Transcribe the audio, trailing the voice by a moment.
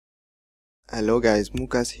Hello guys,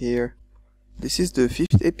 Moukass here. This is the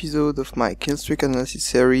 5th episode of my Killstreak Analysis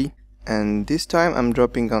series, and this time I'm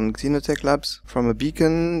dropping on Xenotech Labs from a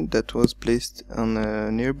beacon that was placed on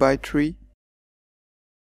a nearby tree.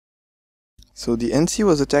 So the NC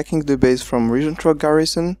was attacking the base from regent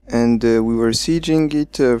garison, and we were sieging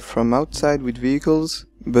it from outside with vehicles,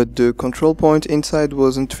 but the control point inside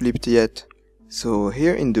wasn't flipped yet. So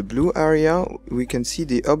here in the blue area we can see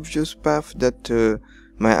the obvious path that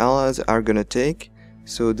my allies are gonna take.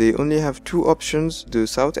 So they only have two options, the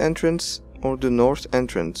south entrance or the north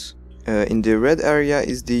entrance. In the red area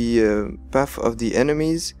is the path of the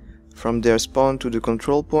enemies from their spawn to the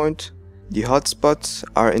control point. The hotspots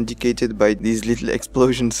are indicated by these little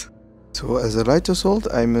explosions. So as a light assault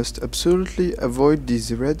I must absolutely avoid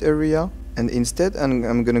this red area, and instead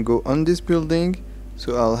I'm gonna go on this building,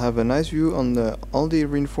 so I'll have a nice view on all the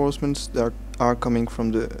reinforcements that are coming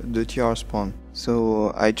from the TR spawn.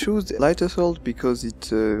 So I choose light assault because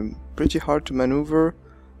it's pretty hard to maneuver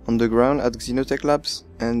on the ground at Xenotech Labs,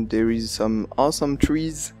 and there is some awesome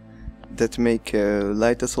trees that make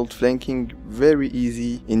light assault flanking very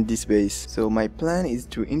easy in this base. So my plan is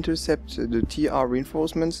to intercept the TR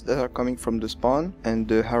reinforcements that are coming from the spawn and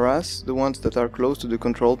harass the ones that are close to the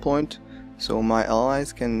control point, so my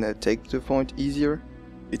allies can take the point easier.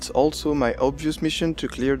 It's also my obvious mission to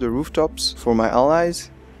clear the rooftops for my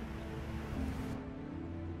allies.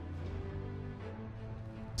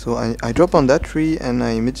 So I drop on that tree and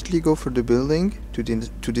I immediately go for the building to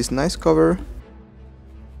this nice cover.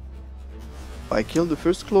 I kill the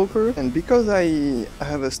first cloaker, and because I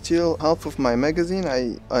have still half of my magazine,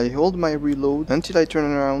 I hold my reload until I turn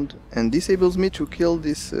around, and disables me to kill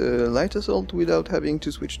this light assault without having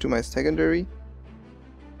to switch to my secondary.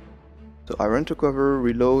 So I run to cover,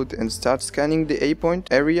 reload, and start scanning the A point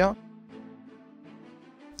area.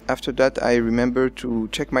 After that I remember to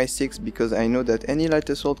check my 6 because I know that any light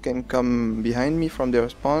assault can come behind me from their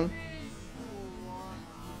spawn.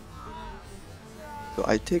 So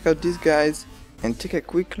I take out these guys and take a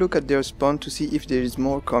quick look at their spawn to see if there is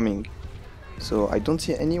more coming. So I don't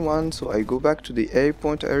see anyone, so I go back to the A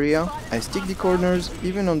point area. I stick the corners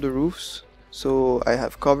even on the roofs, so I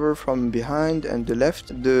have cover from behind and the left.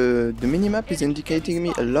 The minimap is indicating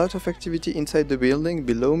me a lot of activity inside the building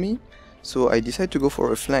below me, so I decide to go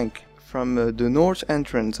for a flank from the north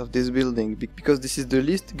entrance of this building, because this is the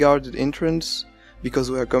least guarded entrance,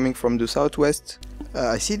 because we are coming from the southwest.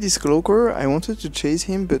 I see this cloaker, I wanted to chase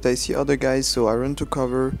him, but I see other guys, so I run to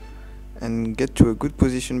cover and get to a good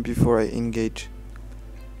position before I engage.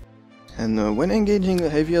 And when engaging a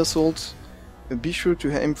heavy assault, be sure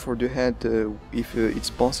to aim for the head if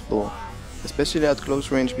it's possible, especially at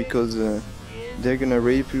close range, because they're gonna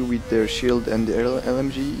rape you with their shield and their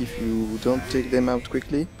LMG if you don't take them out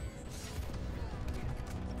quickly.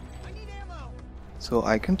 So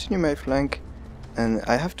I continue my flank, and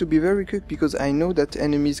I have to be very quick because I know that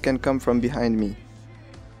enemies can come from behind me.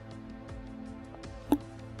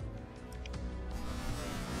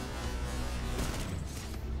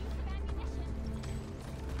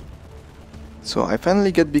 So I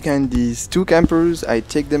finally get behind these two campers. I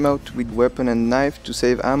take them out with weapon and knife to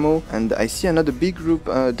save ammo, and I see another big group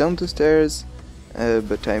down the stairs,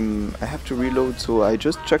 but I have to reload, so I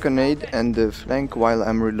just chuck a nade and flank while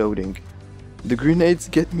I'm reloading. The grenades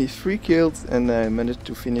get me 3 kills, and I managed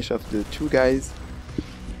to finish off the 2 guys.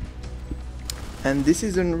 And this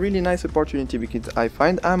is a really nice opportunity because I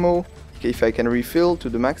find ammo. If I can refill to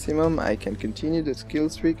the maximum, I can continue the skill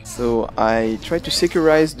streak. So I try to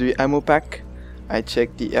securize the ammo pack. I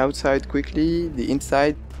check the outside quickly, the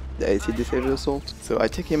inside. I see disabled assault, so I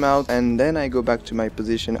take him out, and then I go back to my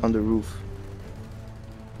position on the roof.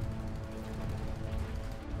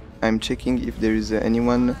 I'm checking if there is any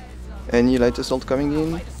light assault coming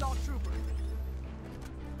in,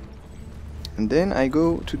 and then I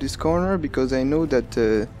go to this corner because I know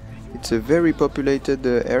that it's a very populated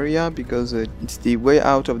area, because it's the way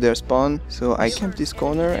out of their spawn. So I camp this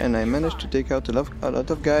corner and I managed to take out a lot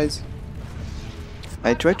of guys.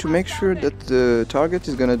 I try to make sure that the target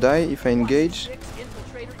is gonna die if I engage.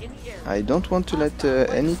 I don't want to let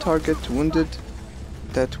any target wounded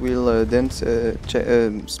that will then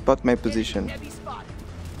spot my position.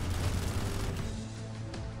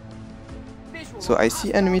 So I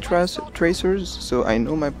see enemy tracers, so I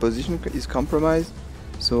know my position is compromised.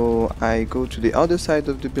 So I go to the other side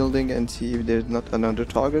of the building and see if there's not another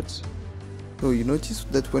target. So you notice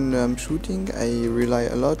that when I'm shooting I rely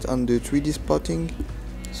a lot on the 3D spotting.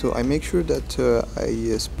 So I make sure that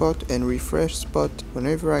I spot and refresh spot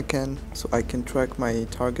whenever I can, so I can track my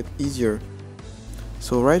target easier.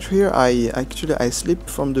 So right here I slip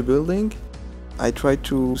from the building. I try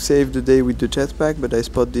to save the day with the jetpack, but I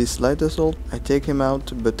spot this light assault. I take him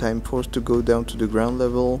out, but I'm forced to go down to the ground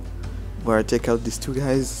level where I take out these two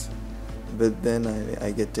guys, but then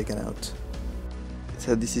I get taken out.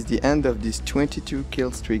 So this is the end of this 22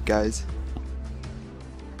 kill streak, guys.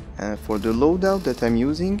 For the loadout that I'm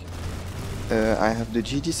using, I have the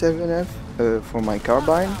GD7F for my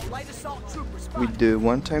carbine with the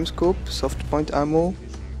one-time scope, soft point ammo,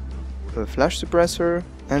 a flash suppressor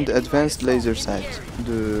and advanced laser sight.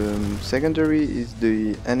 The secondary is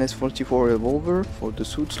the NS44 revolver. For the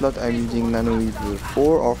suit slot I'm using nanoweave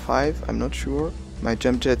 4 or 5, I'm not sure. My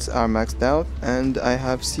jump jets are maxed out and I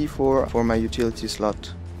have C4 for my utility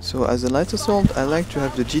slot. So as a light assault I like to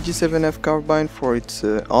have the GD7F carbine for its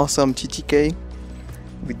awesome TTK.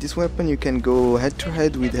 With this weapon you can go head to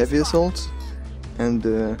head with heavy assaults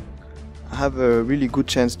and have a really good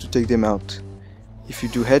chance to take them out. If you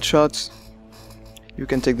do headshots, you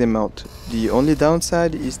can take them out. The only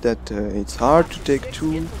downside is that it's hard to take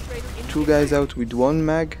two guys out with one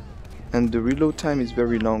mag, and the reload time is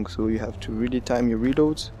very long, so you have to really time your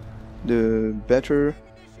reloads the better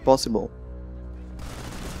possible.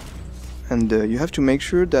 And you have to make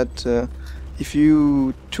sure that if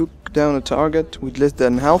you took down a target with less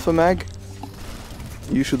than half a mag,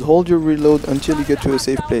 you should hold your reload until you get to a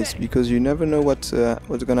safe place, because you never know what's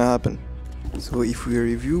gonna happen. So if we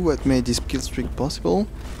review what made this kill streak possible,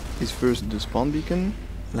 is first the spawn beacon,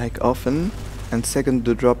 like often, and second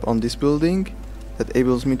the drop on this building, that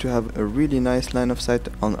enables me to have a really nice line of sight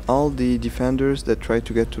on all the defenders that try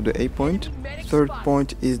to get to the A point. Third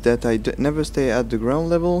point is that I never stay at the ground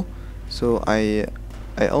level, so I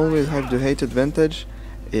always have the height advantage.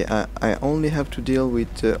 I only have to deal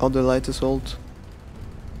with other light assault.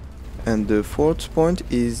 And the fourth point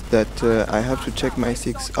is that I have to check my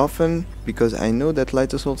 6 often, because I know that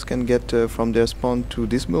light assaults can get from their spawn to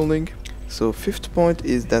this building. So fifth point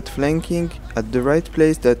is that flanking at the right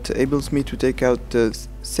place that enables me to take out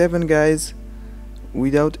 7 guys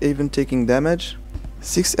without even taking damage.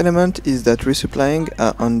 Sixth element is that resupplying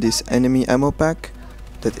on this enemy ammo pack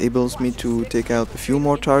that enables me to take out a few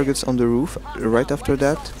more targets on the roof right after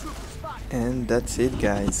that. And that's it,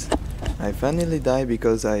 guys. I finally die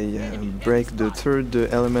because I break the third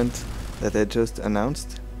element that I just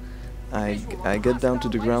announced. I get down to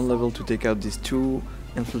the ground level to take out these 2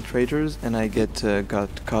 infiltrators and I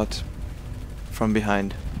got caught from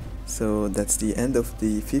behind. So that's the end of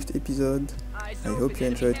the 5th episode. I hope you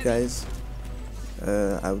enjoyed, guys.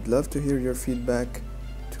 I would love to hear your feedback,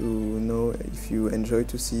 to know if you enjoy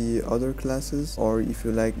to see other classes or if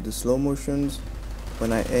you like the slow motions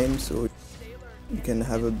when I aim, so you can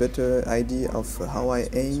have a better idea of how I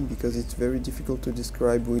aim, because it's very difficult to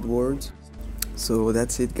describe with words. So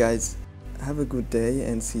that's it, guys. Have a good day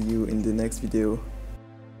and see you in the next video.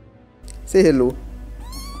 Say hello.